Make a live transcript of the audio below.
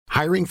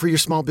Hiring for your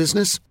small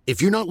business?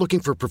 If you're not looking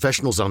for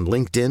professionals on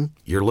LinkedIn,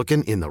 you're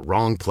looking in the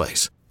wrong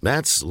place.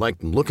 That's like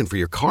looking for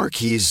your car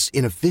keys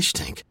in a fish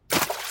tank.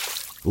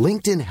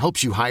 LinkedIn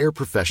helps you hire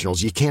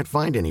professionals you can't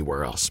find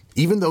anywhere else,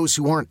 even those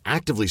who aren't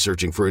actively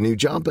searching for a new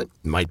job but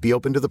might be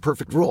open to the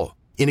perfect role.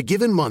 In a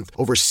given month,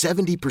 over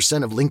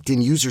 70% of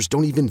LinkedIn users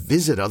don't even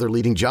visit other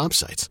leading job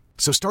sites.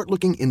 So start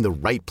looking in the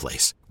right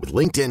place. With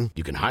LinkedIn,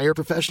 you can hire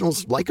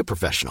professionals like a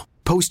professional.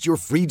 Post your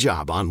free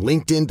job on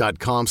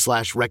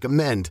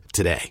linkedin.com/recommend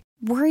today.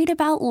 Worried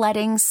about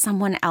letting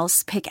someone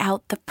else pick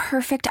out the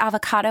perfect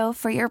avocado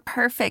for your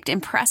perfect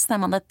impress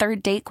them on the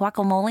third date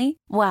guacamole?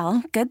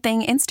 Well, good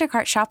thing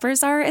Instacart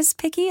shoppers are as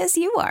picky as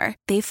you are.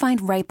 They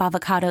find ripe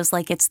avocados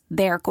like it's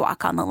their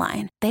guac on the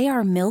line. They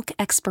are milk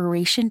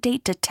expiration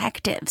date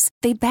detectives.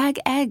 They bag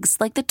eggs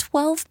like the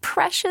 12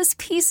 precious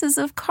pieces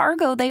of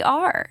cargo they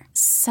are.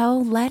 So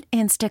let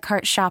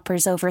Instacart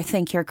shoppers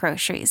overthink your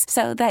groceries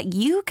so that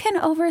you can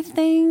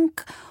overthink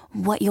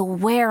what you'll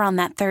wear on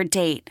that third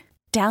date.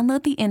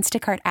 Download the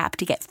Instacart app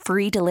to get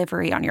free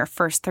delivery on your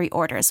first 3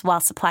 orders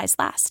while supplies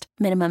last.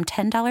 Minimum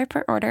 $10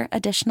 per order.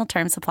 Additional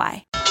terms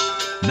apply.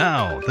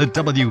 Now, the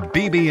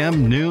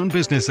WBBM Noon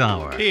Business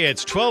Hour.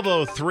 It's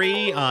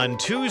 12:03 on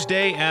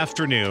Tuesday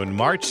afternoon,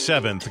 March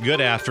 7th. Good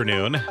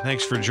afternoon.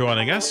 Thanks for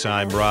joining us.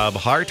 I'm Rob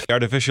Hart.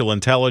 Artificial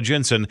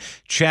intelligence and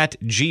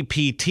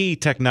ChatGPT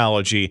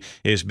technology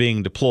is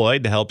being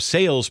deployed to help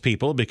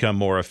salespeople become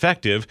more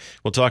effective.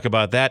 We'll talk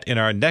about that in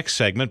our next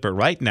segment, but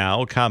right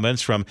now,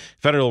 comments from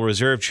Federal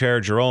Reserve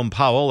Chair Jerome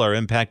Powell are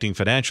impacting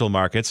financial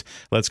markets.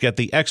 Let's get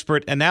the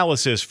expert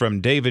analysis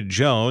from David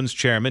Jones,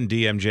 Chairman,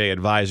 DMJ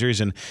Advisors,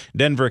 in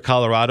Denver,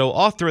 Colorado,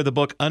 author of the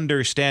book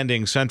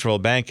Understanding Central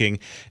Banking.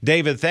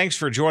 David, thanks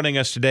for joining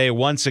us today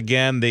once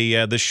again.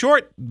 The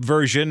short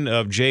version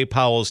of Jay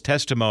Powell's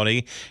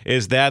testimony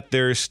is that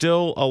there's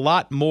still a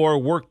lot more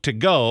work to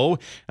go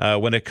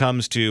when it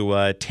comes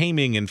to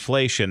taming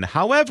inflation.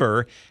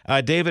 However,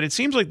 David, it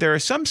seems like there are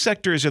some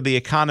sectors of the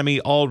economy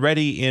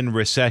already in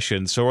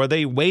recession. So are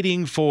they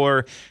waiting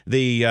for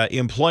the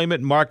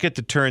employment market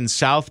to turn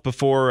south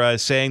before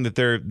saying that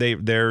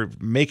they're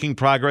making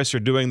progress or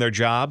doing their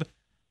job?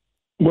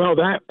 Well,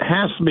 that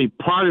has to be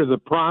part of the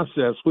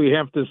process. We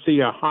have to see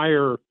a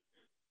higher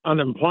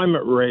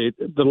unemployment rate.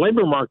 The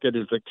labor market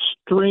is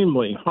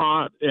extremely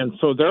hot, and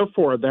so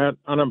therefore that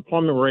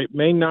unemployment rate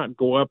may not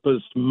go up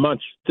as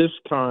much this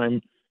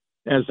time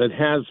as it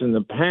has in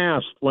the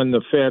past when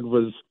the Fed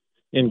was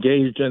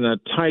engaged in a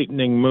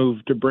tightening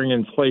move to bring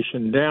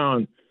inflation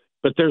down.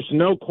 But there's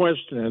no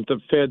question that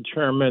the Fed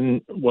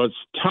chairman was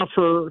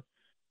tougher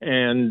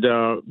and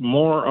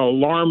more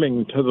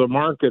alarming to the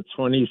markets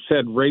when he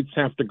said rates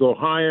have to go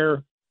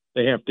higher,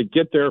 they have to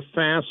get there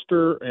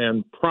faster,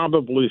 and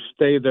probably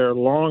stay there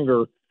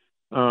longer.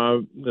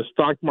 The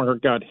stock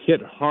market got hit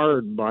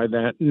hard by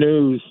that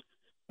news.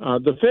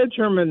 The Fed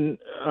chairman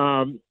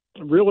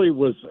really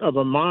was of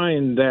a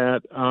mind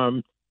that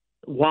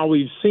while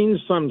we've seen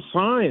some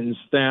signs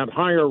that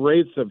higher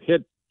rates have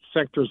hit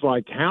sectors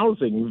like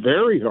housing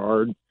very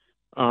hard,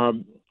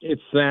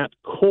 it's that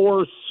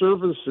core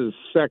services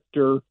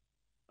sector,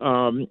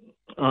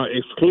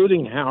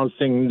 excluding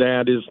housing,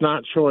 that is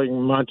not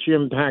showing much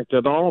impact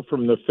at all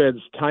from the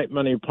Fed's tight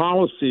money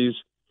policies.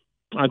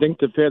 I think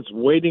the Fed's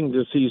waiting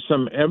to see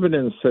some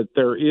evidence that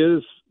there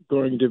is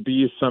going to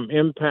be some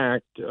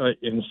impact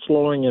in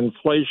slowing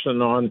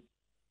inflation on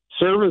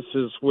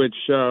services, which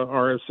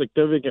are a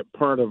significant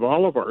part of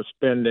all of our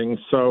spending.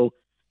 So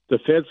the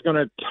Fed's going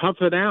to tough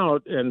it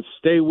out and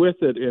stay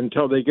with it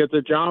until they get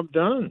the job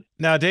done.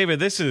 Now, David,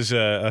 this is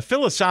a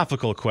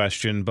philosophical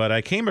question, but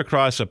I came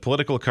across a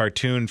political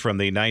cartoon from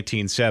the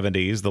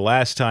 1970s, the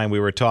last time we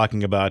were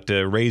talking about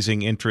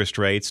raising interest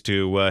rates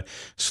to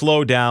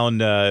slow down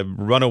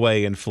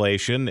runaway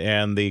inflation.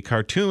 And the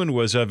cartoon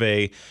was of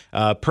a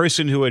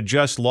person who had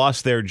just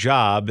lost their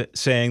job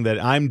saying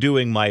that I'm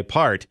doing my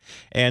part.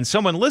 And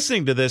someone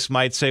listening to this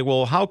might say,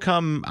 well, how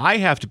come I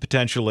have to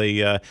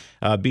potentially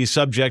be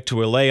subject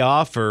to a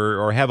layoff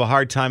or have a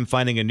hard time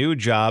finding a new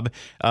job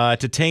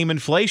to tame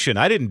inflation?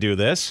 I didn't do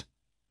this.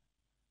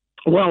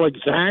 Well,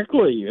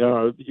 exactly.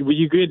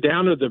 You get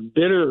down to the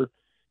bitter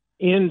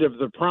end of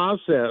the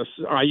process.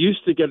 I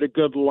used to get a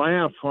good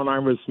laugh when I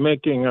was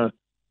making a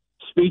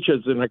speech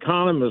as an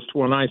economist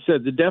when I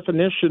said the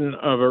definition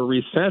of a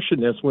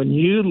recession is when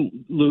you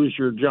lose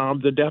your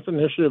job. The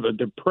definition of a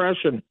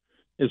depression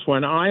is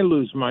when I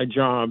lose my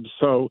job.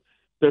 So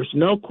there's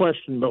no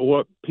question but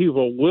what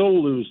people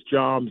will lose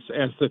jobs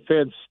as the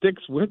Fed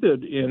sticks with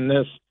it in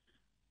this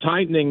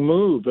tightening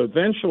move.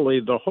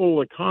 Eventually, the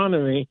whole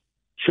economy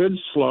should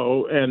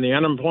slow and the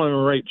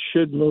unemployment rate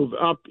should move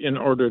up in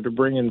order to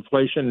bring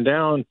inflation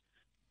down.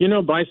 You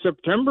know, by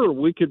September,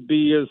 we could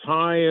be as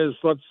high as,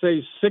 let's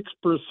say,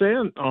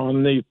 6%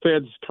 on the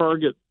Fed's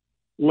target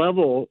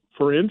level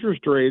for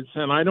interest rates.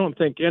 And I don't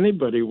think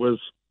anybody was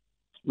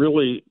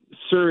really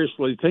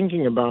seriously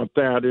thinking about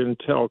that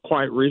until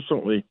quite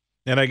recently.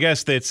 And I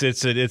guess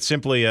it's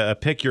simply a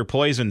pick your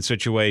poison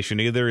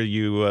situation. Either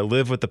you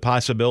live with the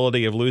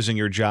possibility of losing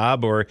your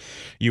job, or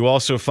you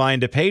also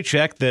find a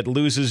paycheck that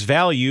loses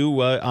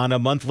value on a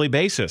monthly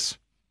basis.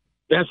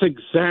 That's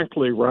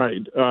exactly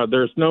right.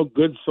 There's no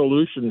good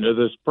solution to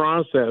this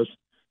process.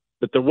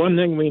 But the one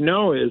thing we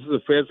know is the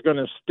Fed's going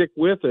to stick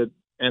with it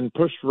and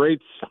push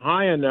rates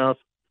high enough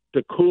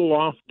to cool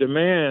off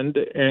demand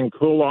and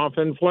cool off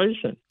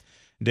inflation.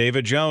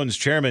 David Jones,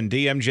 Chairman,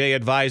 DMJ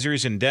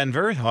Advisors in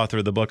Denver, author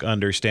of the book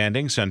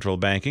Understanding Central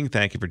Banking.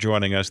 Thank you for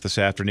joining us this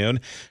afternoon.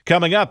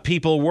 Coming up,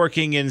 people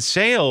working in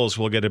sales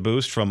will get a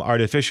boost from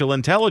artificial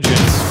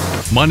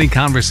intelligence. Money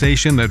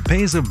conversation that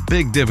pays a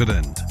big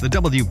dividend. The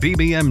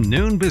WBBM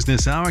Noon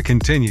Business Hour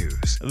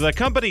continues. The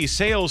company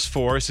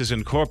Salesforce is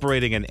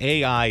incorporating an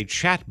AI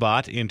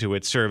chatbot into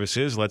its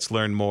services. Let's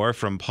learn more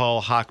from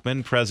Paul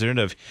Hochman, president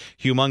of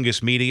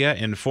Humongous Media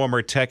and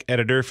former tech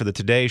editor for the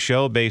Today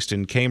Show based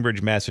in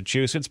Cambridge,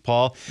 Massachusetts.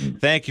 Paul,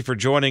 thank you for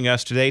joining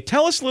us today.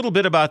 Tell us a little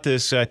bit about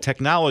this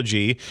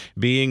technology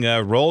being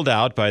rolled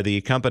out by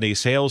the company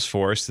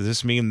Salesforce. Does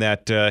this mean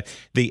that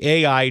the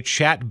AI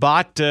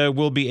chatbot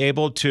will be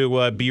able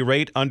to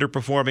berate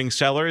underperforming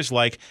sellers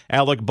like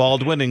Alec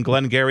Baldwin and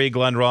Glengarry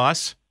Glen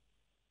Ross?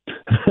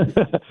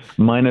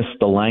 Minus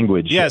the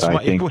language, yes,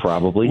 I think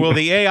probably. Will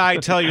the AI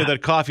tell you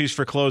that coffee's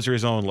for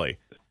closers only?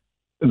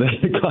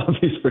 The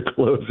coffee's for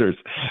closers,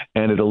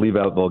 and it'll leave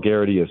out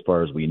vulgarity as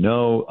far as we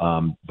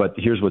know. But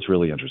here's what's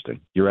really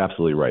interesting. You're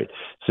absolutely right.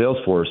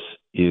 Salesforce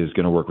is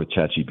going to work with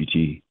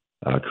ChatGPT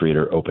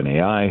creator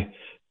OpenAI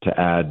to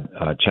add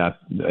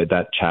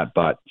that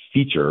chatbot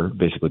feature,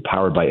 basically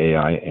powered by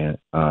AI,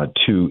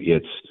 to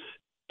its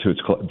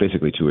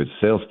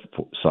sales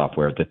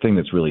software. The thing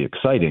that's really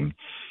exciting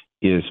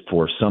is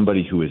for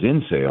somebody who is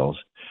in sales,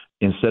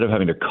 instead of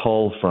having to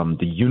cull from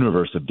the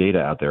universe of data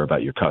out there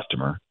about your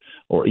customer,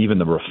 or even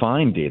the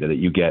refined data that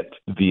you get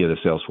via the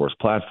Salesforce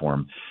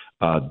platform,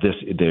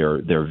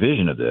 their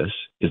vision of this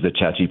is that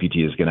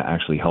ChatGPT is going to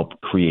actually help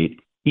create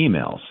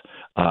emails,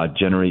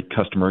 generate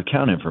customer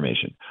account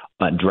information,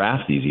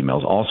 draft these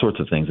emails, all sorts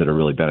of things that are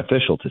really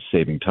beneficial to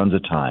saving tons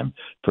of time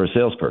for a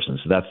salesperson.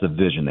 So that's the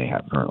vision they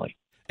have currently.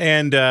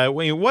 And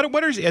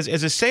what are,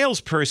 as a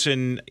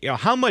salesperson,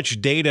 how much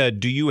data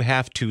do you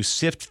have to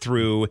sift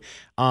through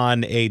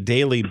on a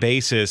daily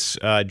basis,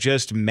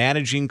 just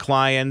managing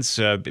clients,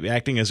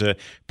 acting as a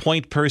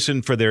point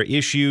person for their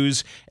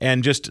issues,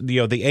 and just the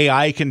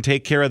AI can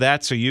take care of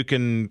that, so you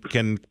can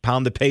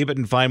pound the pavement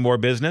and find more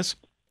business?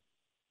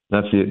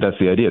 That's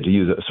the idea. To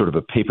use a sort of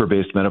a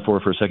paper-based metaphor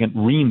for a second,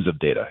 reams of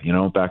data.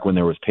 Back when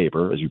there was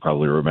paper, as you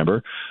probably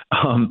remember,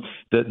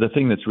 the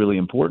thing that's really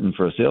important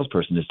for a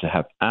salesperson is to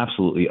have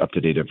absolutely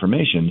up-to-date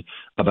information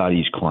about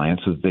each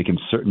client, so that they can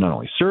not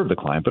only serve the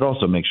client, but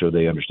also make sure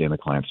they understand the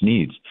client's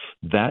needs.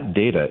 That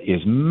data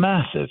is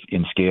massive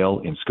in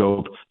scale, in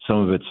scope.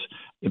 Some of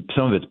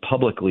it's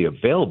publicly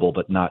available,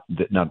 but not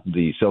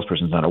the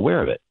salesperson's not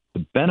aware of it.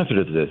 The benefit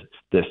of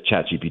this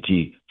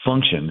ChatGPT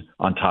function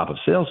on top of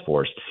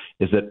Salesforce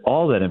is that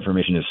all that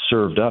information is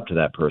served up to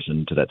that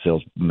person, to that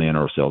salesman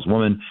or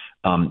saleswoman,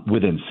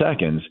 within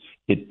seconds.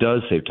 It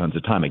does save tons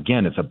of time.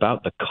 Again, it's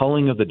about the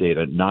culling of the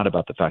data, not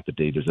about the fact that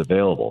data is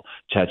available.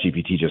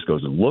 ChatGPT just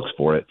goes and looks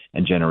for it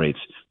and generates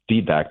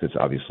feedback that's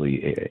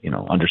obviously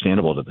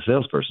understandable to the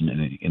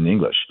salesperson in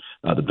English.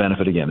 The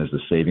benefit, again, is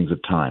the savings of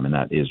time, and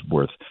that is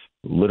worth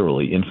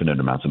literally infinite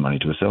amounts of money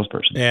to a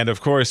salesperson. And of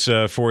course,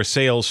 for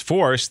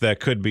Salesforce, that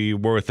could be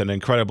worth an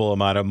incredible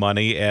amount of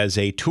money as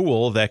a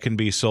tool that can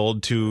be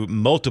sold to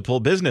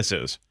multiple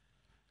businesses.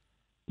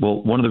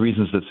 Well, one of the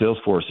reasons that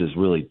Salesforce is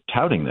really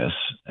touting this,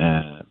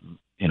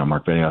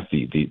 Mark Benioff,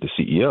 the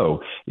CEO,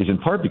 is in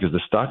part because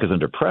the stock is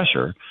under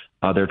pressure.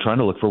 They're trying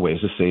to look for ways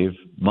to save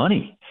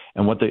money.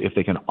 And if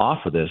they can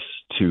offer this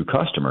to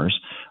customers,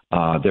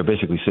 they're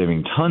basically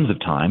saving tons of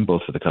time,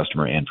 both for the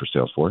customer and for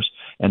Salesforce.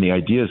 And the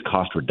idea is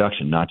cost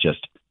reduction, not just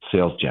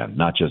sales gen,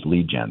 not just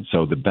lead gen.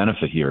 So the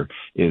benefit here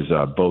is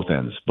both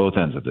ends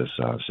of this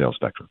sales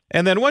spectrum.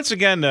 And then once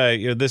again,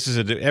 this is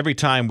every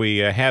time we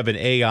have an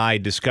AI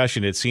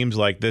discussion, it seems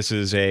like this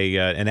is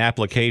an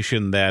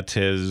application that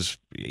has,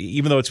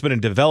 even though it's been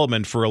in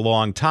development for a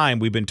long time,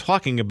 we've been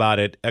talking about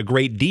it a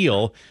great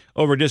deal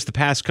over just the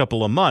past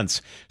couple of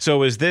months.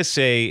 So is this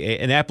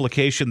an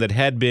application that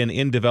had been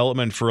in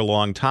development for a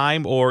long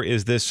time, or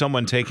is this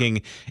someone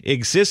taking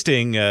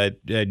existing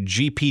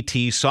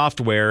GPT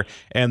software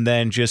and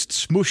then just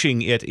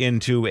smooshing it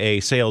into a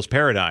sales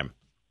paradigm?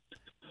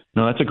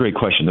 No, that's a great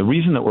question. The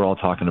reason that we're all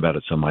talking about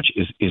it so much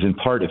is in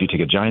part, if you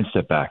take a giant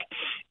step back,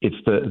 it's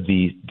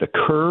the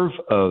curve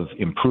of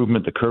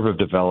improvement, the curve of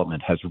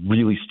development has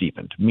really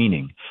steepened,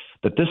 meaning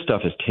that this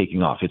stuff is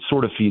taking off. It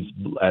sort of feeds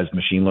as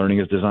machine learning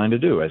is designed to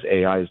do, as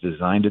AI is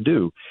designed to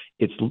do.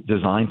 It's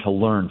designed to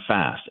learn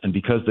fast. And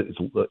because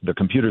the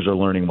computers are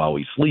learning while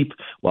we sleep,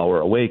 while we're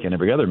awake, and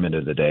every other minute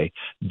of the day,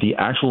 the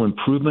actual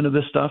improvement of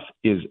this stuff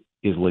is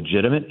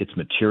legitimate. It's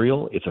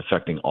material. It's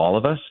affecting all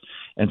of us.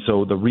 And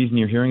so the reason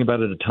you're hearing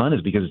about it a ton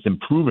is because it's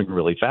improving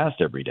really fast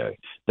every day.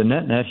 The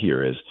net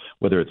here is,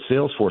 whether it's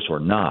Salesforce or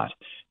not,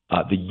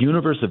 The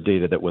universe of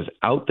data that was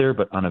out there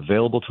but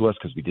unavailable to us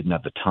because we didn't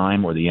have the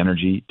time or the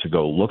energy to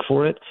go look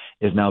for it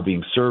is now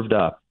being served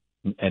up,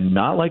 and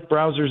not like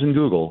browsers and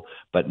Google,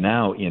 but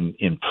now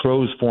in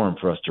prose form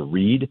for us to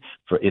read.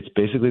 It's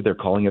basically, they're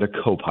calling it a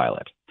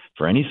co-pilot.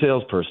 For any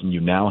salesperson, you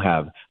now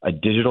have a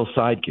digital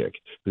sidekick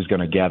who's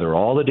going to gather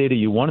all the data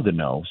you wanted to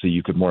know so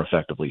you could more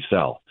effectively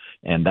sell.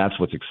 And that's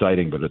what's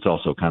exciting, but it's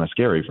also kind of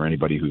scary for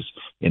anybody who's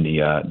in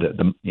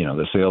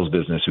the sales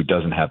business who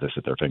doesn't have this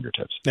at their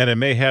fingertips. And it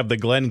may have the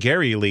Glenn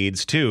Gary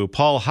leads too.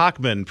 Paul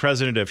Hochman,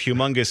 president of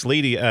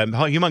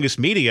Humongous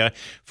Media,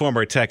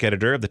 former tech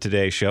editor of the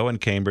Today Show in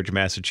Cambridge,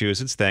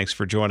 Massachusetts. Thanks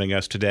for joining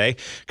us today.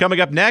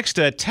 Coming up next,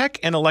 a tech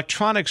and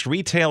electronics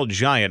retail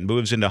giant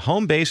moves into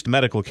home-based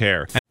medical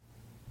care.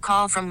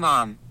 Call from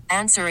mom.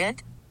 Answer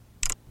it.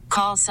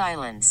 Call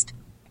silenced.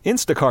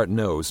 Instacart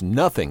knows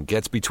nothing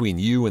gets between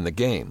you and the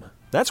game.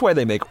 That's why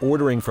they make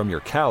ordering from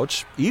your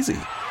couch easy.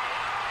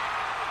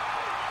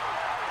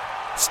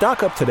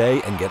 Stock up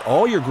today and get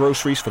all your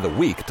groceries for the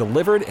week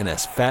delivered in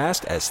as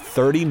fast as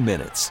 30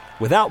 minutes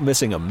without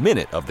missing a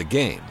minute of the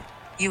game.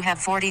 You have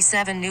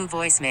 47 new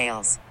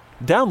voicemails.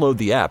 Download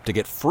the app to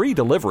get free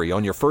delivery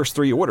on your first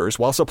 3 orders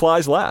while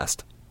supplies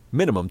last.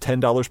 Minimum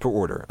 $10 per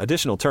order.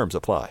 Additional terms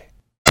apply.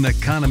 An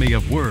economy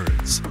of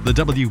words. The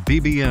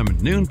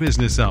WBBM Noon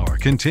Business Hour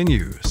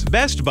continues.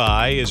 Best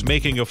Buy is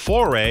making a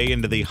foray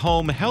into the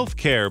home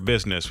healthcare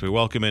business. We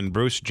welcome in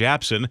Bruce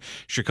Japsen,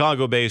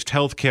 Chicago-based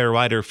healthcare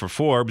writer for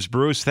Forbes.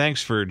 Bruce,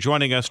 thanks for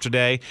joining us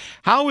today.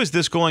 How is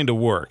this going to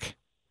work?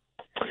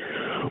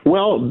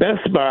 Well,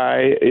 Best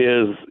Buy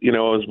is,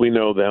 as we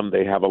know them,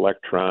 they have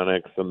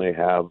electronics and they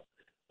have,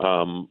 a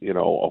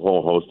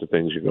whole host of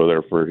things. You go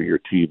there for your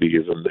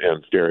TVs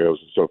and stereos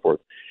and so forth.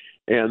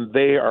 And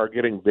they are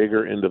getting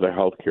bigger into the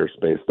healthcare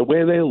space. The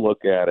way they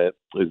look at it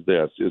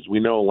is we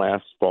know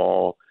last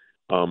fall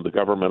the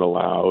government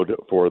allowed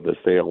for the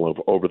sale of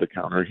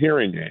over-the-counter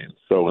hearing aids.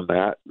 So in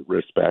that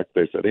respect,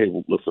 they said, hey,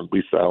 listen,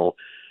 we sell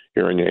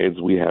hearing aids.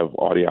 We have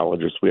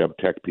audiologists. We have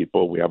tech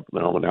people. We have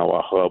now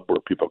a hub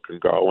where people can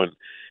go and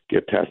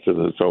get tested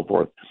and so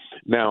forth.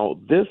 Now,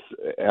 this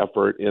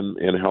effort in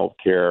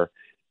healthcare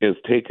is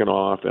taken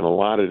off in a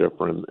lot of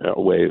different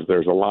ways.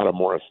 There's a lot of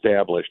more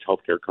established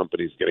healthcare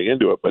companies getting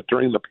into it. But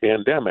during the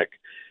pandemic,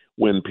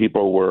 when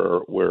people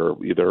were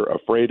either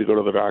afraid to go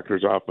to the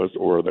doctor's office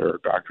or their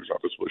doctor's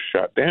office was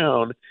shut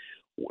down,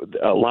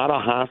 a lot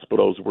of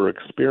hospitals were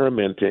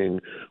experimenting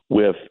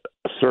with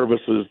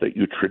services that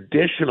you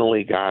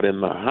traditionally got in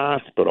the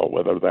hospital,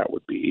 whether that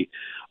would be,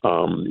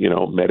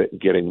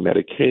 getting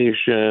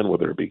medication,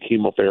 whether it be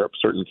chemotherapy,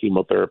 certain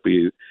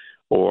chemotherapy,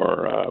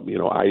 or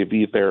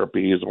IV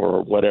therapies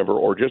or whatever,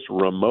 or just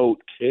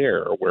remote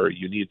care where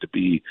you need to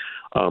be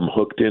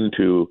hooked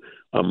into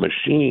a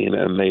machine.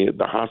 And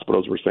the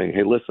hospitals were saying,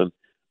 hey, listen,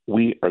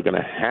 we are going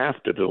to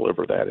have to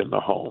deliver that in the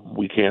home.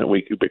 We can't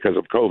because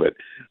of COVID.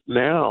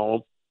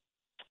 Now,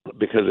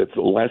 because it's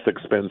less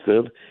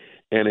expensive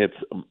and it's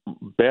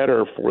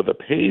better for the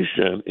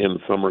patient in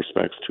some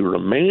respects to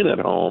remain at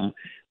home,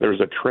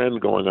 there's a trend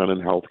going on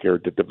in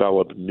healthcare to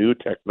develop new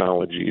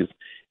technologies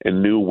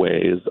and new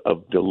ways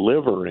of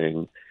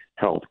delivering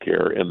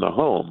healthcare in the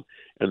home.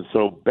 And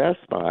so Best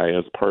Buy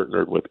has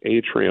partnered with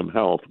Atrium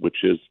Health, which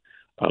is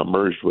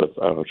merged with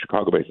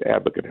Chicago-based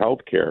Advocate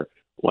Healthcare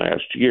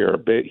last year, a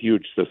big,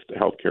 huge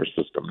healthcare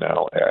system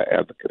now,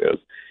 Advocate is.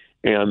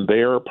 And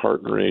they're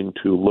partnering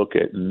to look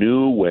at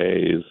new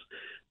ways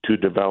to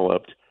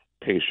develop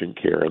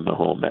patient care in the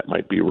home. That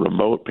might be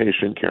remote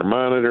patient care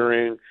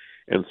monitoring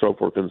and so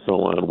forth and so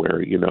on,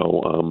 where,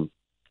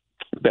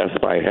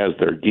 Best Buy has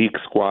their geek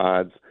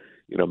squads.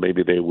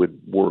 Maybe they would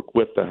work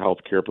with the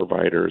healthcare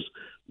providers,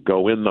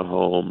 go in the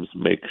homes,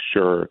 make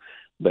sure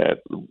that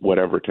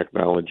whatever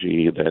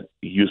technology that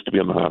used to be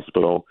in the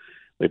hospital,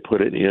 they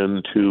put it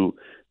into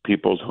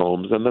people's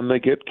homes, and then they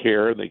get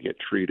care, they get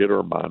treated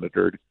or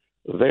monitored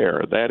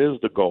there. That is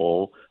the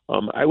goal.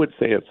 I would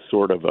say it's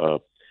sort of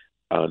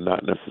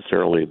not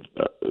necessarily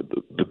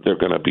that they're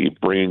going to be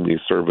bringing these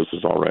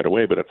services all right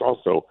away, but it's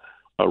also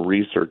a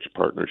research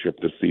partnership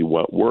to see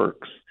what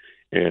works.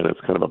 And it's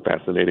kind of a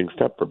fascinating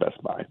step for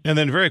Best Buy. And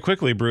then very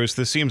quickly, Bruce,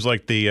 this seems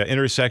like the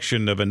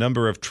intersection of a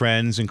number of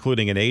trends,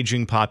 including an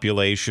aging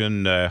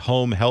population,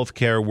 home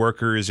healthcare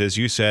workers, as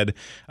you said,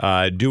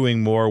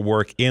 doing more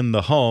work in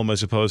the home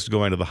as opposed to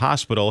going to the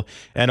hospital,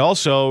 and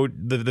also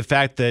the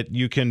fact that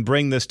you can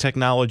bring this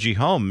technology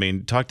home. I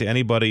mean, talk to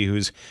anybody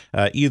who's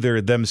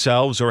either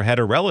themselves or had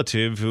a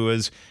relative who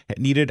has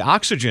needed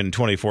oxygen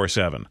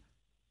 24/7.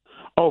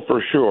 Oh,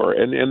 for sure.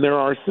 And there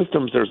are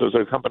systems. There's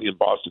a company in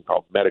Boston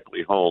called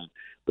Medically Home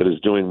that is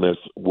doing this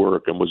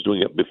work and was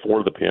doing it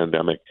before the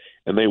pandemic,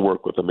 and they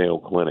work with the Mayo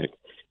Clinic.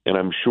 And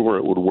I'm sure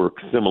it would work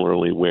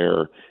similarly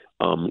where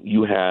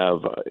you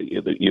have,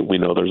 we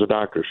know there's a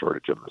doctor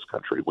shortage in this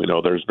country. We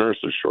know there's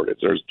nurses shortage.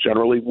 There's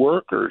generally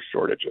worker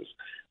shortages.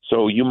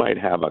 So you might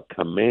have a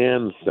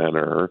command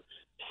center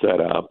set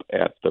up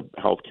at the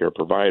healthcare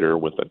provider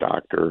with a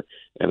doctor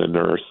and a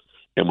nurse,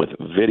 and with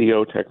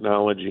video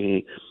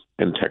technology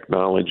and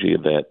technology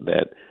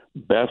that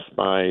Best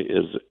Buy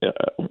is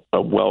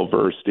well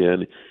versed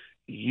in,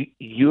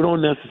 you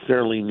don't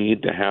necessarily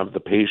need to have the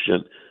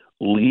patient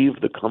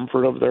leave the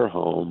comfort of their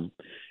home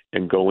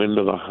and go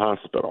into the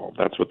hospital.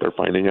 That's what they're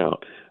finding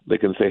out. They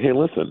can say, hey,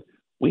 listen,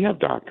 we have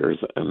doctors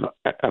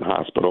at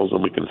hospitals,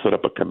 and we can set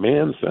up a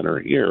command center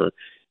here,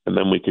 and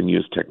then we can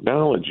use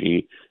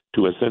technology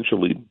to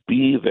essentially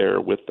be there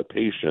with the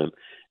patient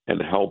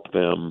and help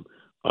them,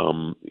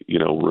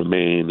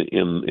 remain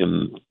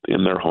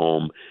in their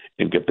home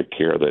and get the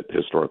care that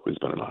historically has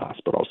been in a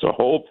hospital. So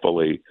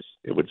hopefully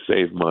it would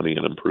save money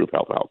and improve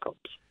health outcomes.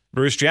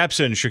 Bruce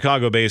Japsen,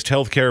 Chicago-based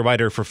healthcare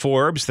writer for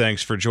Forbes,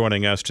 thanks for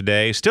joining us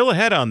today. Still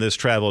ahead on this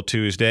Travel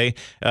Tuesday,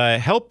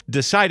 help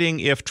deciding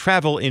if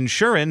travel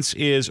insurance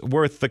is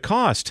worth the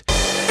cost.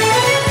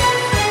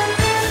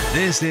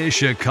 This is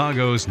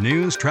Chicago's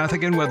news,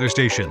 traffic, and weather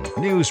station,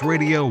 News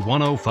Radio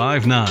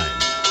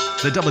 105.9.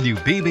 The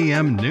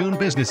WBBM Noon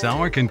Business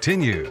Hour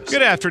continues.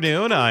 Good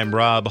afternoon. I'm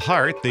Rob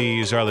Hart.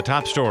 These are the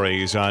top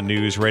stories on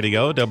News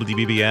Radio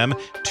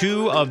WBBM.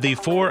 2 of the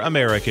 4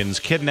 Americans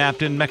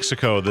kidnapped in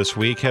Mexico this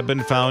week have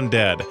been found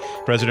dead.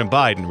 President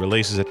Biden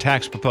releases a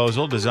tax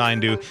proposal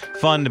designed to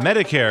fund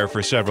Medicare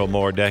for several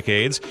more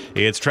decades.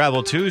 It's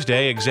Travel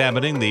Tuesday,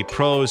 examining the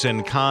pros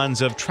and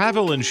cons of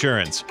travel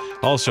insurance.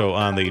 Also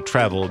on the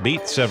travel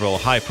beat, several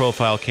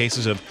high-profile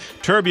cases of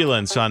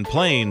turbulence on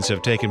planes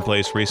have taken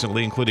place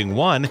recently, including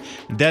one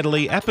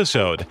deadly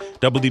episode.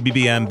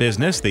 WBBM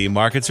Business, the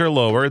markets are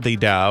lower. The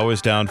Dow is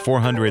down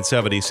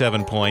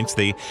 477 points.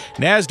 The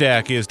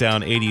NASDAQ is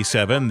down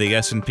 87. The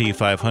S&P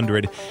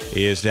 500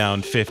 is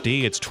down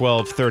 50. It's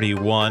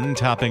 12:31.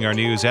 Topping our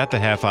news at the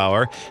half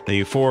hour,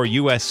 the 4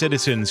 U.S.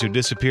 citizens who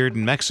disappeared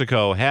in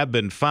Mexico have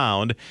been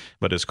found,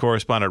 but as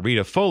correspondent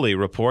Rita Foley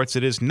reports,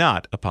 it is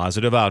not a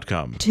positive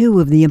outcome.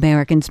 2 of the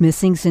Americans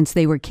missing since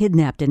they were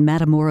kidnapped in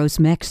Matamoros,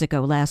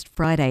 Mexico last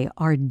Friday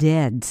are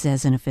dead,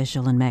 says an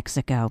official in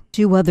Mexico.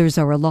 2 others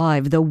are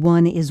alive, though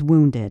one is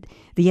wounded.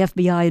 The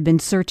FBI had been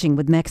searching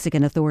with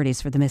Mexican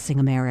authorities for the missing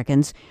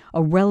Americans.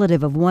 A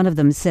relative of one of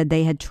them said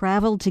they had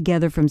traveled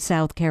together from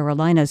South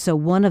Carolina so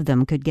one of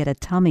them could get a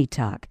tummy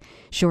tuck.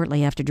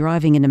 Shortly after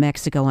driving into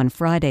Mexico on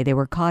Friday, they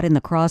were caught in the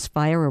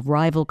crossfire of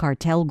rival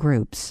cartel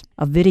groups.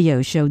 A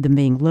video showed them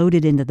being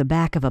loaded into the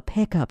back of a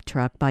pickup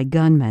truck by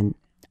gunmen.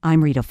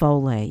 I'm Rita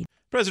Foley.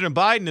 President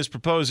Biden is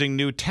proposing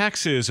new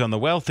taxes on the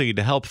wealthy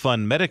to help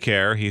fund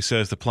Medicare. He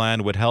says the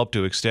plan would help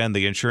to extend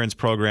the insurance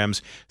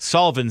program's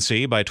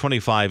solvency by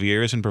 25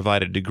 years and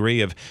provide a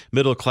degree of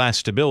middle-class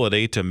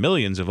stability to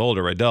millions of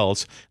older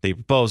adults. The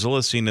proposal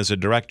is seen as a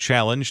direct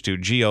challenge to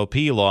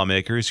GOP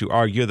lawmakers who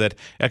argue that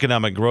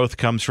economic growth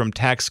comes from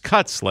tax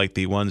cuts like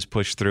the ones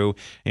pushed through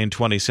in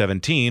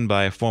 2017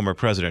 by former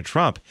President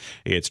Trump.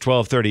 It's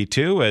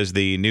 12:32 as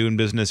the Noon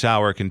Business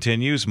Hour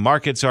continues.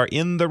 Markets are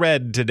in the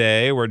red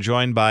today. We're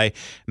joined by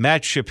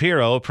Matt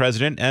Shapiro,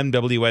 President,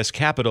 MWS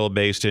Capital,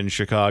 based in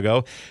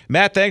Chicago.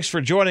 Matt, thanks for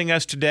joining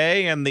us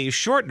today. And the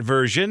short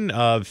version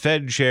of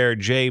Fed Chair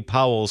Jay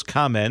Powell's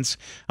comments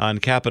on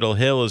Capitol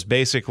Hill is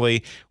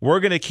basically, we're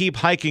going to keep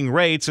hiking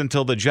rates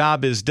until the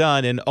job is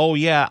done. And, oh,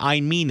 yeah,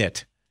 I mean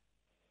it.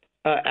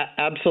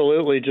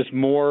 Absolutely. Just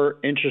more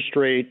interest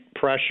rate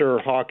pressure,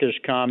 hawkish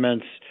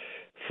comments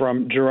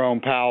from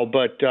Jerome Powell.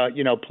 But,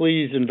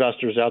 please,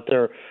 investors out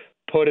there,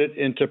 put it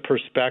into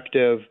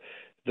perspective.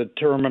 The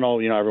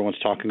terminal, everyone's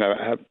talking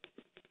about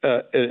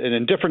an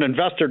indifferent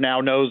investor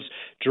now knows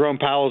Jerome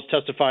Powell is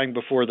testifying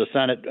before the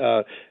Senate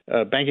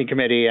Banking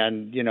Committee,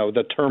 and,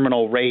 the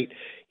terminal rate,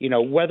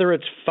 whether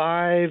it's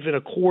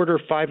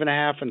 5.25%,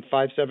 5.5%, and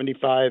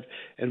 5.75%,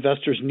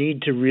 investors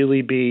need to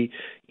really be,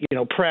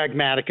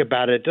 pragmatic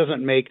about it. It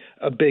doesn't make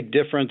a big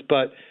difference,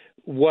 but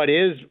what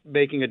is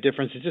making a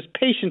difference is just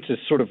patience is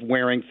sort of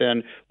wearing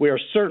thin. We are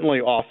certainly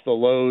off the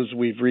lows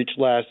we've reached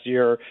last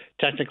year.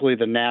 Technically,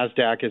 the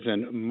NASDAQ is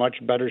in much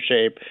better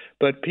shape,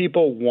 but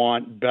people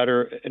want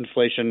better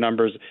inflation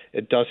numbers.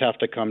 It does have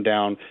to come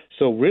down.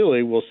 So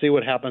really, we'll see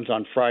what happens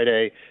on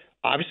Friday.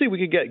 Obviously, we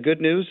could get good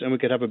news and we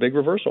could have a big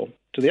reversal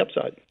to the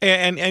upside.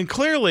 And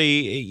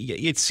clearly,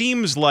 it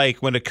seems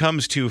like when it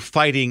comes to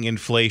fighting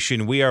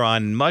inflation, we are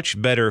on much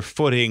better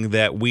footing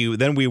than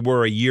we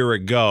were a year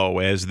ago,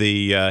 as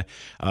the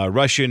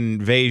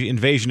Russian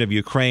invasion of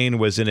Ukraine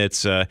was in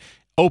its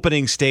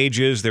opening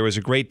stages. There was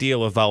a great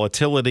deal of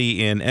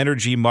volatility in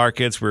energy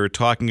markets. We were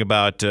talking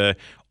about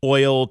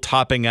oil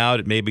topping out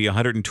at maybe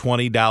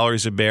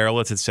 $120 a barrel.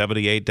 It's at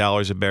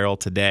 $78 a barrel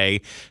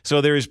today. So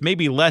there's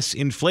maybe less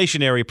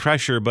inflationary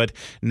pressure, but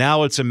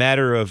now it's a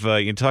matter of,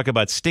 you talk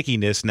about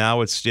stickiness.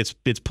 Now it's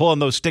pulling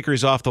those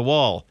stickers off the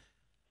wall.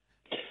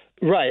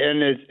 Right.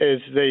 And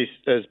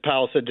as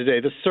Powell said today,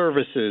 the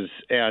services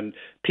and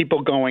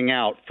people going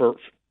out for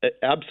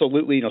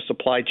absolutely,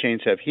 supply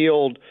chains have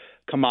healed.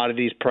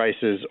 Commodities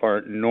prices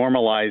are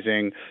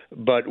normalizing,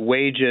 but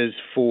wages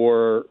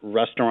for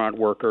restaurant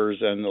workers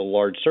and the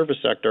large service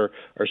sector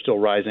are still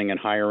rising, and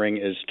hiring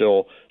is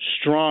still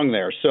strong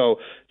there. So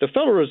the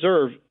Federal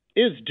Reserve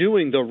is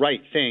doing the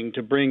right thing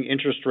to bring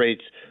interest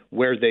rates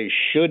where they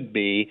should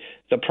be.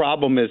 The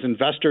problem is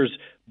investors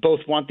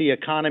both want the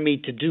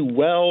economy to do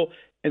well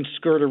and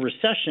skirt a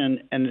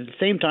recession, and at the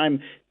same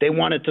time, they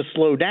want it to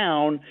slow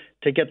down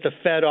to get the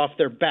Fed off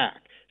their back.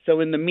 So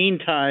in the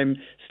meantime,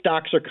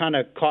 stocks are kind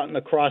of caught in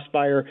the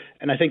crossfire,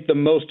 and I think the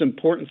most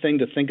important thing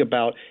to think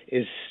about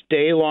is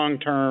stay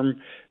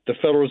long-term. The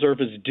Federal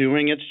Reserve is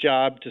doing its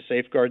job to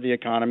safeguard the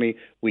economy.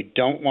 We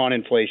don't want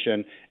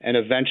inflation, and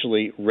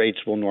eventually rates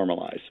will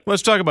normalize.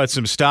 Let's talk about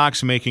some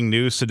stocks making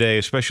news today,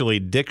 especially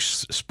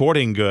Dick's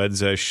Sporting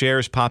Goods.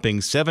 Shares popping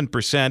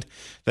 7%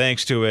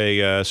 thanks to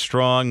a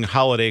strong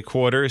holiday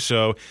quarter.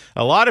 So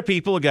a lot of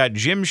people got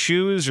gym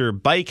shoes or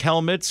bike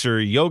helmets or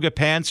yoga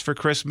pants for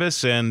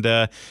Christmas, and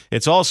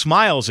it's all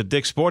smiles at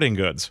Dick's Sporting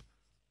Goods.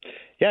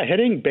 Yeah,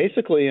 hitting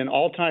basically an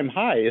all-time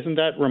high. Isn't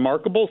that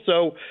remarkable?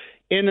 So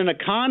in an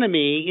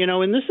economy,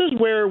 and this is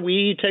where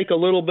we take a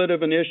little bit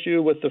of an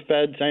issue with the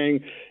Fed saying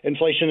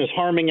inflation is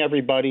harming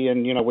everybody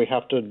and, we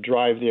have to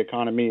drive the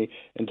economy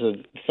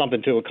into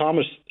something to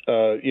accomplish,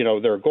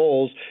 their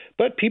goals.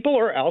 But people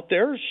are out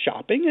there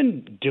shopping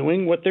and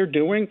doing what they're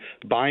doing,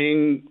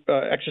 buying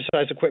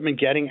exercise equipment,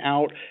 getting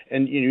out.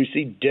 And, you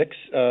see Dick's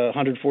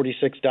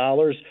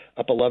 $146,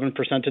 up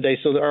 11% today.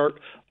 So there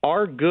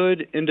are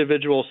good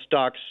individual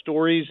stock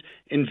stories.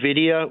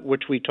 NVIDIA,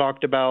 which we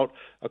talked about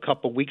a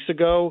couple weeks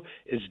ago,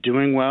 is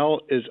doing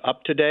well, is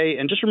up today.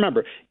 And just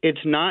remember, it's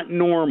not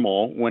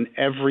normal when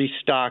every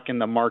stock in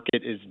the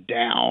market is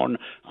down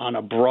on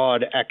a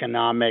broad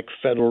economic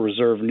Federal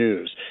Reserve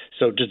news.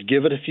 So just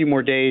give it a few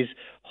more days.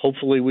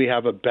 Hopefully we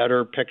have a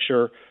better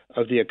picture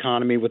of the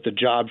economy with the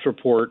jobs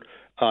report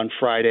on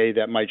Friday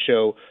that might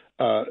show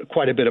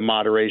quite a bit of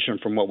moderation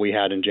from what we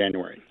had in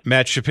January.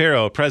 Matt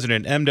Shapiro,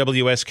 President,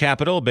 MWS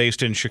Capital,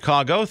 based in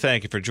Chicago.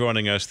 Thank you for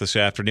joining us this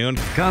afternoon.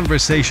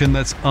 Conversation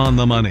that's on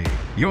the money.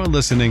 You're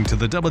listening to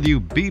the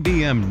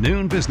WBBM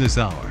Noon Business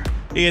Hour.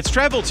 It's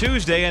Travel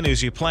Tuesday, and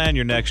as you plan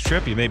your next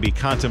trip, you may be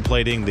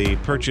contemplating the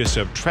purchase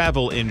of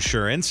travel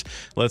insurance.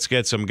 Let's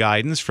get some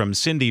guidance from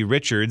Cindy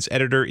Richards,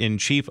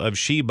 editor-in-chief of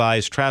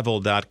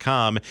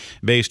SheBuysTravel.com,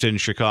 based in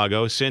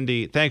Chicago.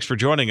 Cindy, thanks for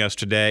joining us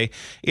today.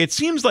 It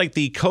seems like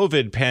the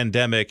COVID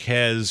pandemic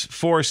has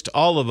forced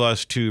all of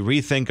us to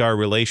rethink our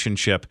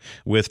relationship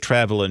with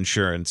travel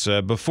insurance.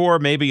 Before,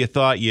 maybe you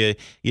thought you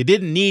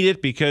didn't need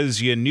it because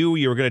you knew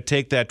you were going to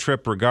take that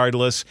trip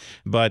regardless,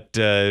 but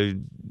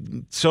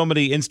so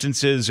many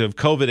instances of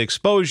COVID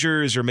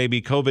exposures or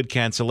maybe COVID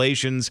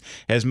cancellations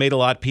has made a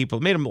lot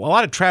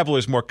of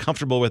travelers more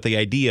comfortable with the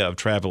idea of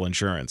travel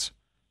insurance.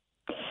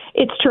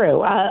 It's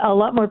true. A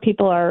lot more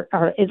people are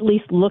at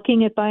least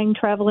looking at buying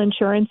travel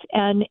insurance,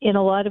 and in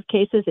a lot of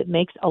cases, it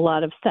makes a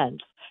lot of sense.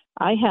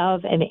 I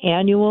have an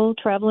annual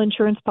travel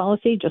insurance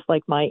policy, just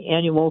like my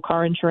annual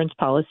car insurance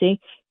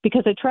policy,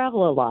 because I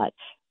travel a lot.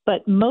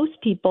 But most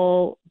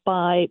people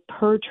buy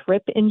per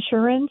trip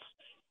insurance.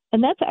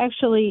 And that's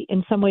actually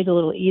in some ways a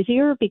little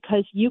easier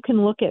because you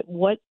can look at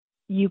what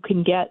you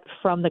can get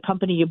from the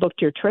company you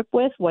booked your trip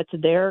with, what's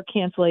their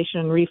cancellation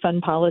and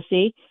refund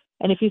policy.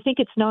 And if you think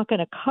it's not going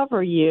to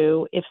cover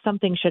you if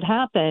something should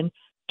happen,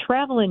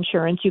 travel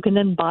insurance, you can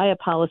then buy a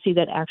policy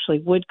that actually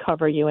would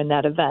cover you in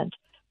that event.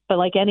 But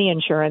like any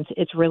insurance,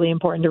 it's really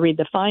important to read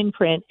the fine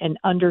print and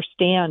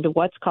understand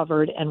what's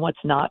covered and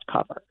what's not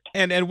covered.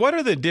 And what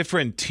are the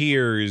different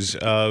tiers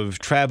of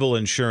travel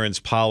insurance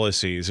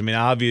policies? I mean,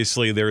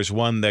 obviously, there's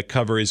one that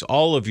covers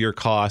all of your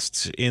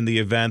costs in the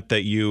event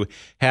that you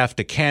have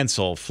to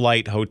cancel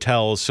flight,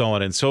 hotels, so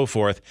on and so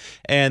forth.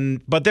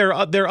 But there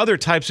are other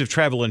types of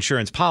travel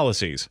insurance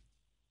policies.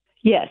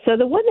 Yeah, so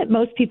the one that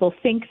most people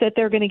think that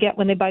they're going to get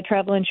when they buy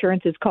travel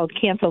insurance is called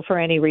cancel for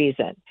any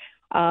reason.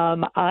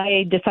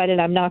 I decided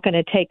I'm not going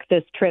to take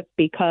this trip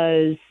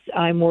because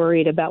I'm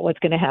worried about what's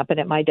going to happen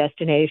at my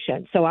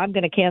destination. So I'm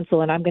going to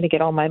cancel and I'm going to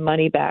get all my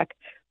money back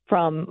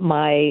from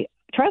my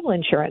travel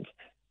insurance.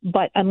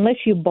 But unless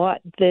you bought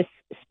this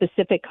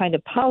specific kind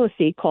of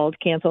policy called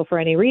cancel for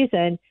any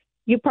reason,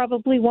 you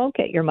probably won't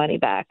get your money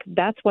back.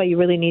 That's why you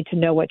really need to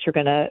know what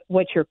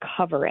you're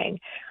covering.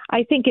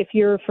 I think if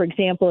you're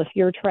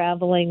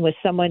traveling with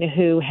someone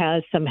who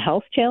has some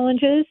health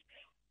challenges,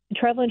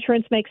 travel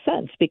insurance makes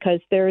sense because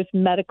there's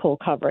medical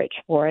coverage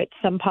for it.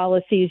 Some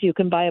policies, you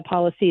can buy a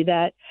policy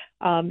that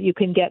you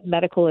can get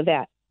medical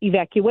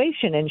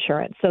evacuation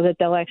insurance so that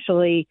they'll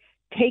actually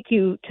take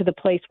you to the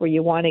place where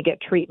you want to get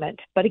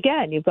treatment. But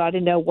again, you've got to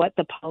know what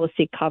the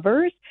policy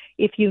covers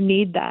if you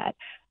need that.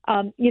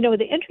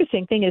 The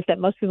interesting thing is that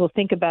most people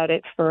think about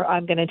it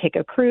I'm going to take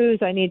a cruise,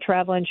 I need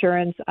travel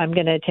insurance. I'm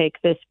going to take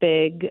this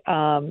big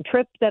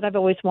trip that I've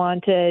always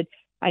wanted,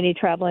 I need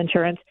travel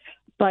insurance.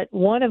 But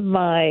one of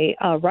my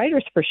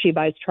writers for She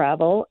Buys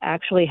Travel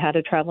actually had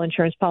a travel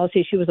insurance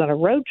policy. She was on a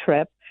road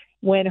trip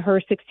when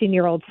her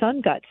 16-year-old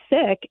son got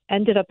sick,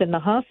 ended up in the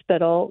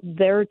hospital.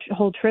 Their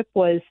whole trip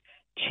was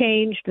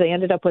changed. They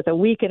ended up with a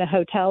week in a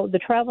hotel.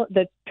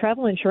 The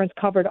travel insurance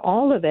covered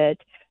all of it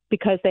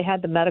because they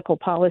had the medical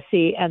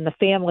policy and the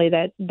family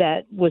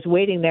that was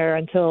waiting there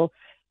until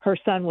her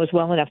son was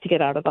well enough to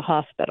get out of the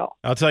hospital.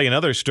 I'll tell you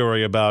another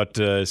story about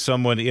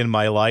someone in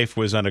my life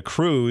was on a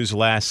cruise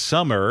last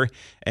summer,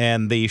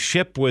 and the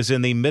ship was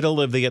in the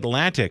middle of the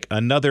Atlantic.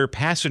 Another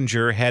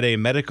passenger had a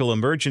medical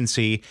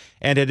emergency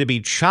and had to be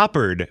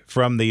choppered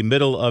from the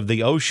middle of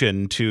the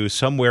ocean to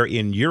somewhere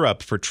in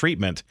Europe for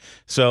treatment.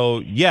 So,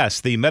 yes,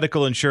 the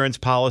medical insurance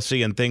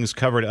policy and things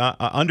covered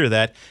under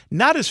that,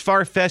 not as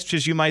far-fetched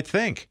as you might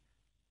think.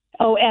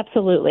 Oh,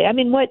 absolutely. I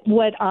mean, what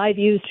I've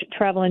used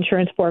travel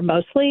insurance for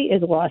mostly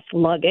is lost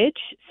luggage.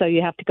 So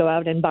you have to go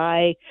out and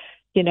buy,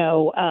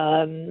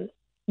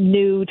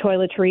 new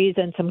toiletries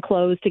and some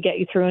clothes to get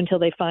you through until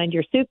they find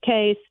your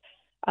suitcase.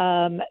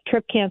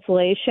 Trip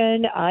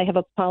cancellation. I have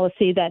a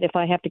policy that if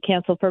I have to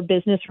cancel for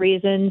business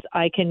reasons,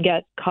 I can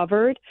get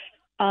covered.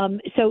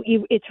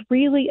 It's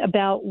really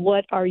about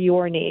what are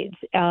your needs.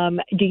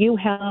 Do you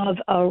have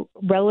a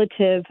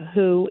relative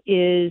who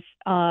is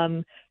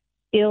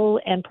ill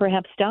and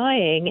perhaps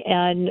dying,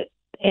 and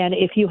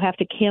if you have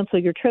to cancel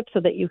your trip so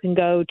that you can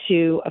go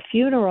to a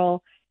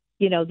funeral,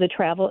 your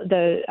travel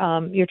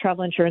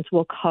insurance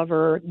will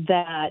cover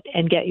that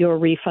and get you a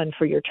refund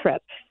for your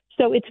trip.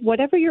 So it's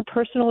whatever your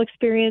personal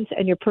experience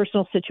and your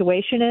personal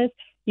situation is,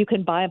 you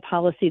can buy a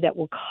policy that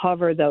will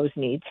cover those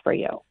needs for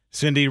you.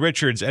 Cindy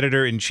Richards,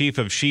 editor-in-chief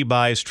of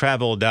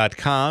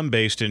SheBuysTravel.com,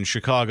 based in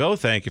Chicago.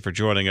 Thank you for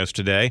joining us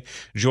today.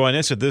 Join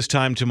us at this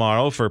time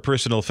tomorrow for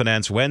Personal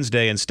Finance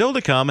Wednesday, and still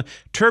to come,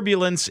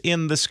 turbulence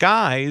in the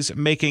skies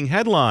making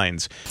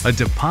headlines. A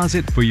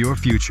deposit for your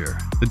future.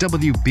 The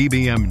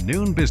WBBM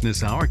Noon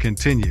Business Hour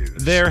continues.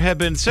 There have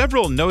been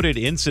several noted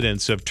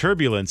incidents of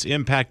turbulence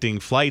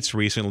impacting flights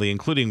recently,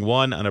 including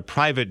one on a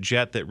private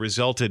jet that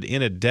resulted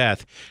in a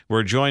death.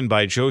 We're joined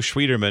by Joe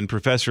Schwieterman,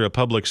 professor of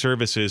public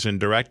services and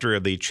director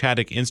of the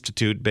Chaddick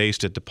Institute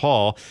based at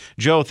DePaul.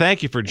 Joe,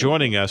 thank you for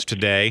joining us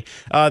today.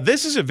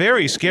 This is a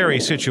very scary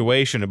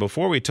situation. And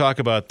before we talk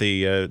about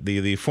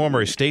the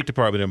former State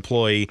Department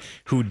employee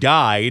who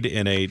died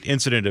in an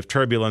incident of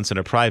turbulence in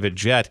a private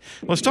jet,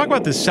 let's talk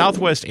about the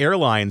Southwest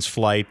Airlines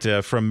flight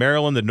from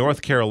Maryland to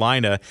North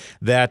Carolina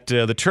that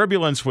the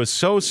turbulence was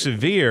so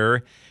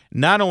severe,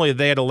 not only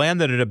they had to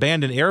land at an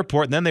abandoned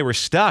airport, and then they were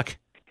stuck.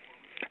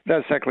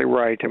 That's exactly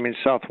right. I mean,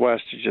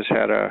 Southwest has just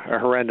had a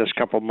horrendous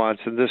couple of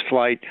months, and this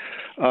flight,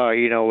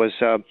 was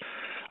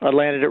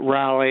landed at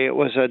Raleigh. It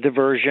was a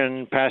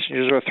diversion.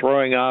 Passengers were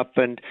throwing up,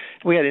 and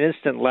we had an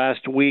incident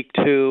last week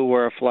too,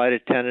 where a flight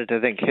attendant, I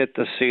think, hit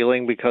the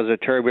ceiling because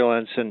of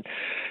turbulence, and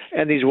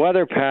these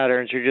weather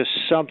patterns are just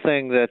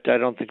something that I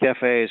don't think the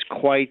FAA has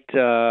quite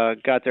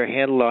got their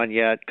handle on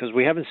yet, because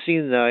we haven't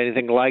seen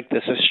anything like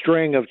this, a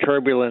string of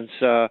turbulence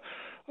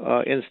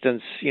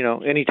instance,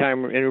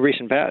 anytime in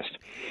recent past.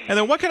 And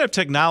then what kind of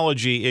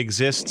technology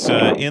exists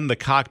in the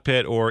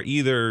cockpit, or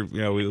either,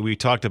 we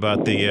talked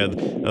about the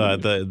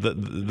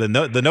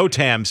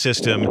NOTAM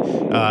system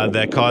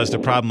that caused a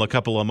problem a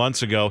couple of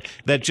months ago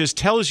that just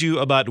tells you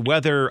about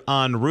weather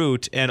en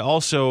route and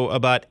also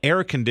about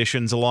air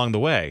conditions along the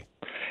way.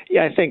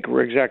 Yeah, I think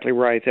we're exactly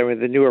right. I mean,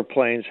 the newer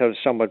planes have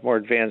somewhat more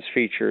advanced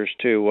features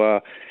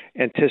to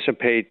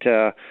anticipate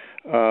air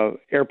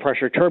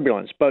pressure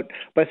turbulence. But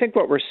I think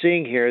what we're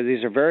seeing here,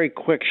 these are very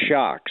quick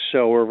shocks.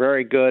 So we're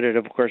very good at,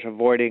 of course,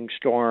 avoiding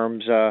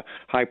storms,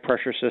 high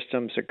pressure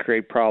systems that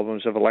create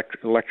problems of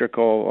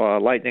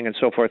electrical lightning and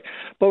so forth.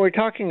 But we're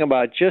talking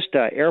about just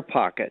air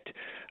pocket.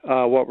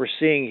 What we're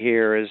seeing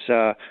here is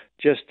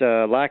just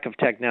a lack of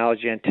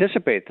technology to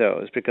anticipate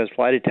those, because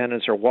flight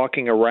attendants are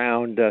walking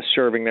around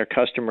serving their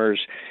customers,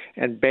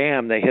 and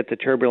bam, they hit the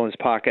turbulence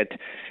pocket,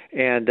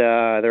 and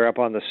they're up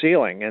on the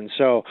ceiling. And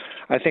so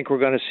I think we're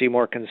going to see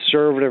more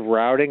conservative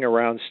routing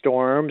around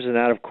storms, and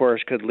that, of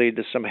course, could lead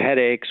to some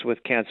headaches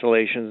with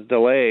cancellations,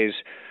 delays.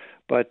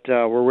 But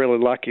we're really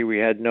lucky we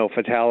had no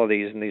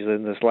fatalities in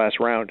this last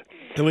round.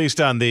 At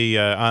least on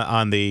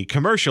the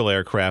commercial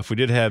aircraft, we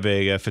did have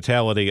a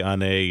fatality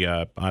on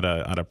a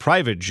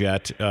private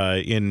jet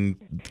in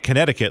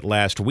Connecticut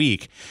last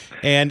week.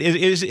 And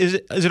is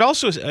it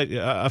also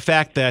a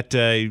fact that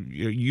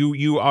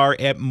you are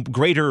at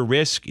greater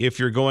risk if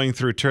you're going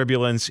through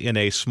turbulence in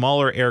a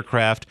smaller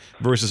aircraft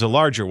versus a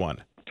larger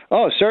one?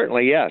 Oh,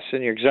 certainly, yes.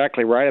 And you're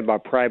exactly right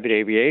about private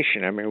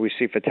aviation. I mean, we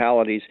see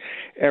fatalities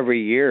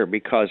every year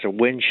because of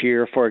wind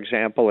shear, for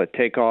example, at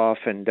takeoff,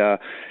 and a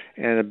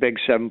big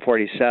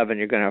 747,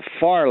 you're going to have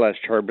far less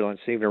turbulence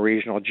than even a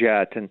regional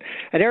jet. And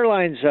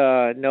airlines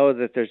know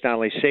that there's not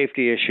only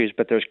safety issues,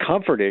 but there's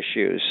comfort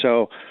issues.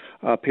 So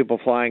people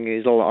flying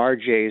these little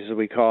RJs, as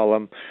we call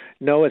them,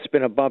 know it's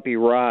been a bumpy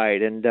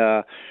ride. And,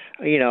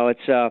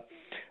 it's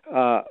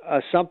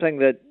something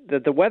that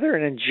the weather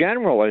in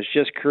general is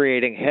just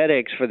creating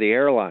headaches for the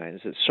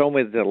airlines. That so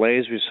many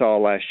delays we saw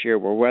last year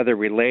were weather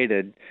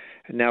related,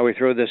 and now we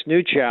throw this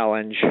new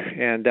challenge,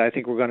 and I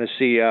think we're going to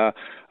see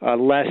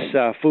less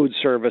food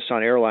service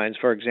on airlines,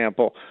 for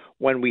example,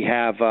 when we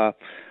have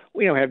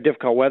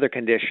difficult weather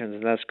conditions,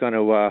 and that's going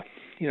to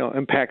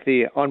impact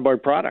the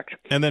onboard product.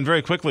 And then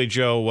very quickly,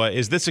 Joe,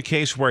 is this a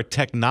case where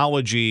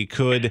technology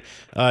could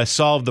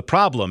solve the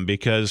problem?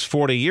 Because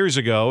 40 years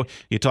ago,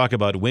 you talk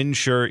about wind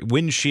shear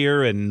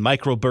and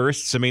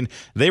microbursts. I mean,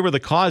 they were the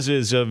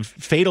causes of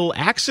fatal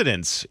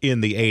accidents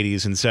in the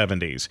 80s and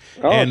 70s.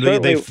 And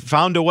they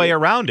found a way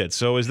around it.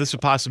 So is this a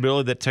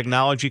possibility that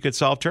technology could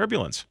solve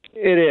turbulence?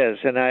 It is,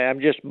 and I'm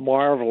just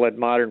marvel at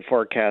modern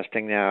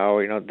forecasting now.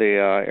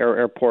 The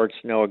airports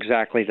know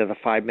exactly to the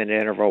 5-minute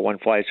interval when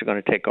flights are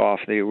going to take off.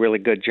 They do a really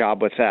good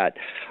job with that.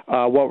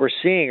 What we're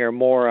seeing are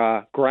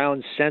more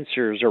ground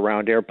sensors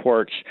around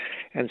airports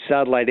and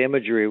satellite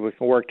imagery. We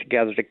can work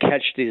together to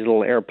catch these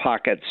little air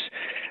pockets.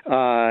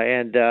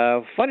 And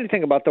funny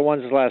thing about the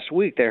ones last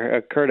week, they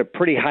occurred at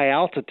pretty high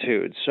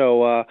altitude.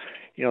 So,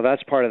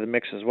 that's part of the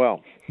mix as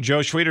well. Joe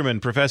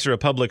Schwieterman, Professor of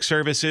Public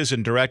Services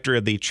and Director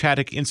of the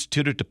Chaddick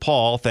Institute at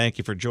DePaul, thank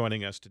you for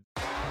joining us today.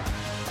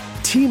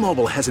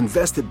 T-Mobile has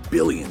invested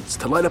billions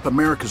to light up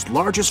America's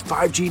largest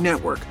 5G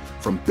network,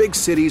 from big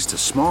cities to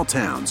small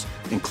towns,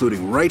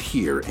 including right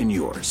here in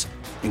yours.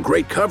 And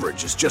great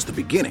coverage is just the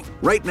beginning.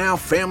 Right now,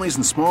 families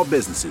and small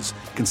businesses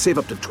can save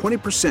up to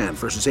 20%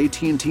 versus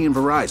AT&T and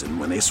Verizon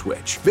when they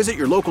switch. Visit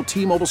your local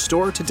T-Mobile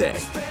store today.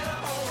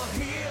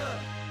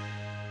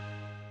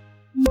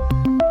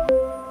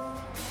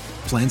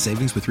 Plan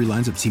savings with 3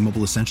 lines of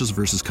T-Mobile Essentials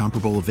versus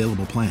comparable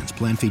available plans.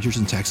 Plan features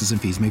and taxes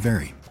and fees may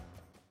vary.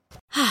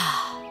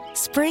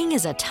 Spring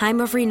is a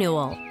time of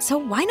renewal, so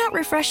why not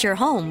refresh your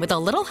home with a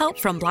little help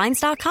from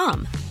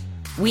Blinds.com?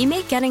 We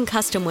make getting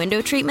custom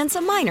window treatments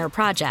a minor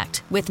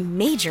project with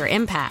major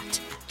impact.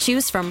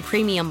 Choose from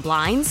premium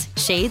blinds,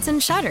 shades,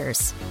 and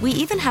shutters. We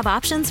even have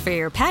options for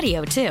your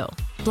patio, too.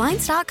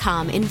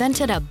 Blinds.com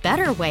invented a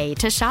better way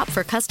to shop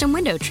for custom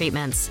window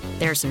treatments.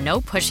 There's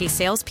no pushy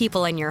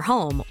salespeople in your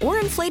home or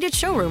inflated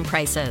showroom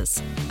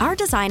prices. Our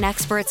design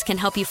experts can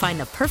help you find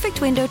the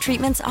perfect window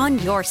treatments on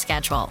your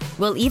schedule.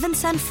 We'll even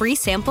send free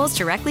samples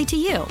directly to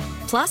you.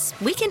 Plus,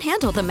 we can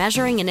handle the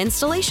measuring and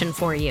installation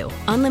for you.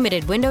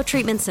 Unlimited window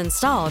treatments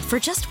installed for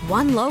just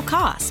one low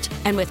cost.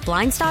 And with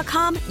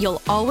Blinds.com,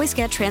 you'll always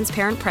get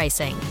transparent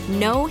pricing.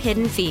 No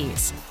hidden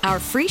fees. Our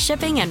free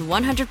shipping and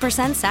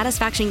 100%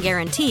 satisfaction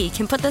guarantee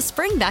can put the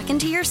spring back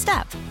into your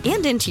step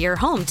and into your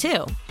home,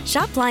 too.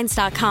 Shop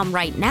Blinds.com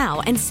right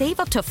now and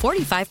save up to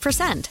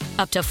 45%.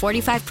 Up to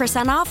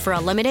 45% off for a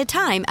limited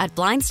time at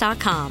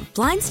Blinds.com.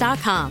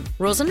 Blinds.com.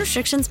 Rules and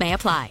restrictions may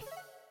apply.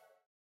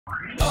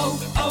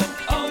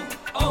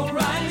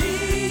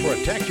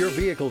 Protect your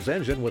vehicle's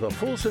engine with a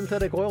full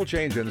synthetic oil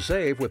change and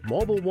save with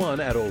Mobil 1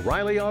 at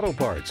O'Reilly Auto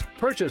Parts.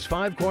 Purchase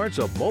 5 quarts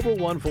of Mobil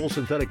 1 full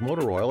synthetic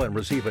motor oil and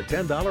receive a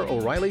 $10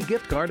 O'Reilly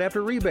gift card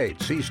after rebate.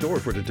 See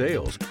store for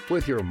details.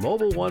 With your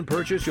Mobil 1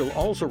 purchase, you'll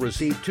also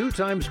receive 2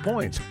 times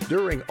points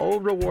during O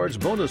Rewards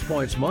Bonus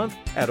Points Month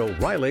at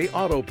O'Reilly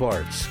Auto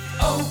Parts.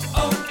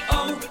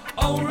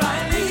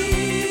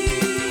 O'Reilly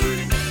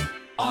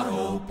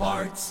Auto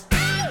Parts.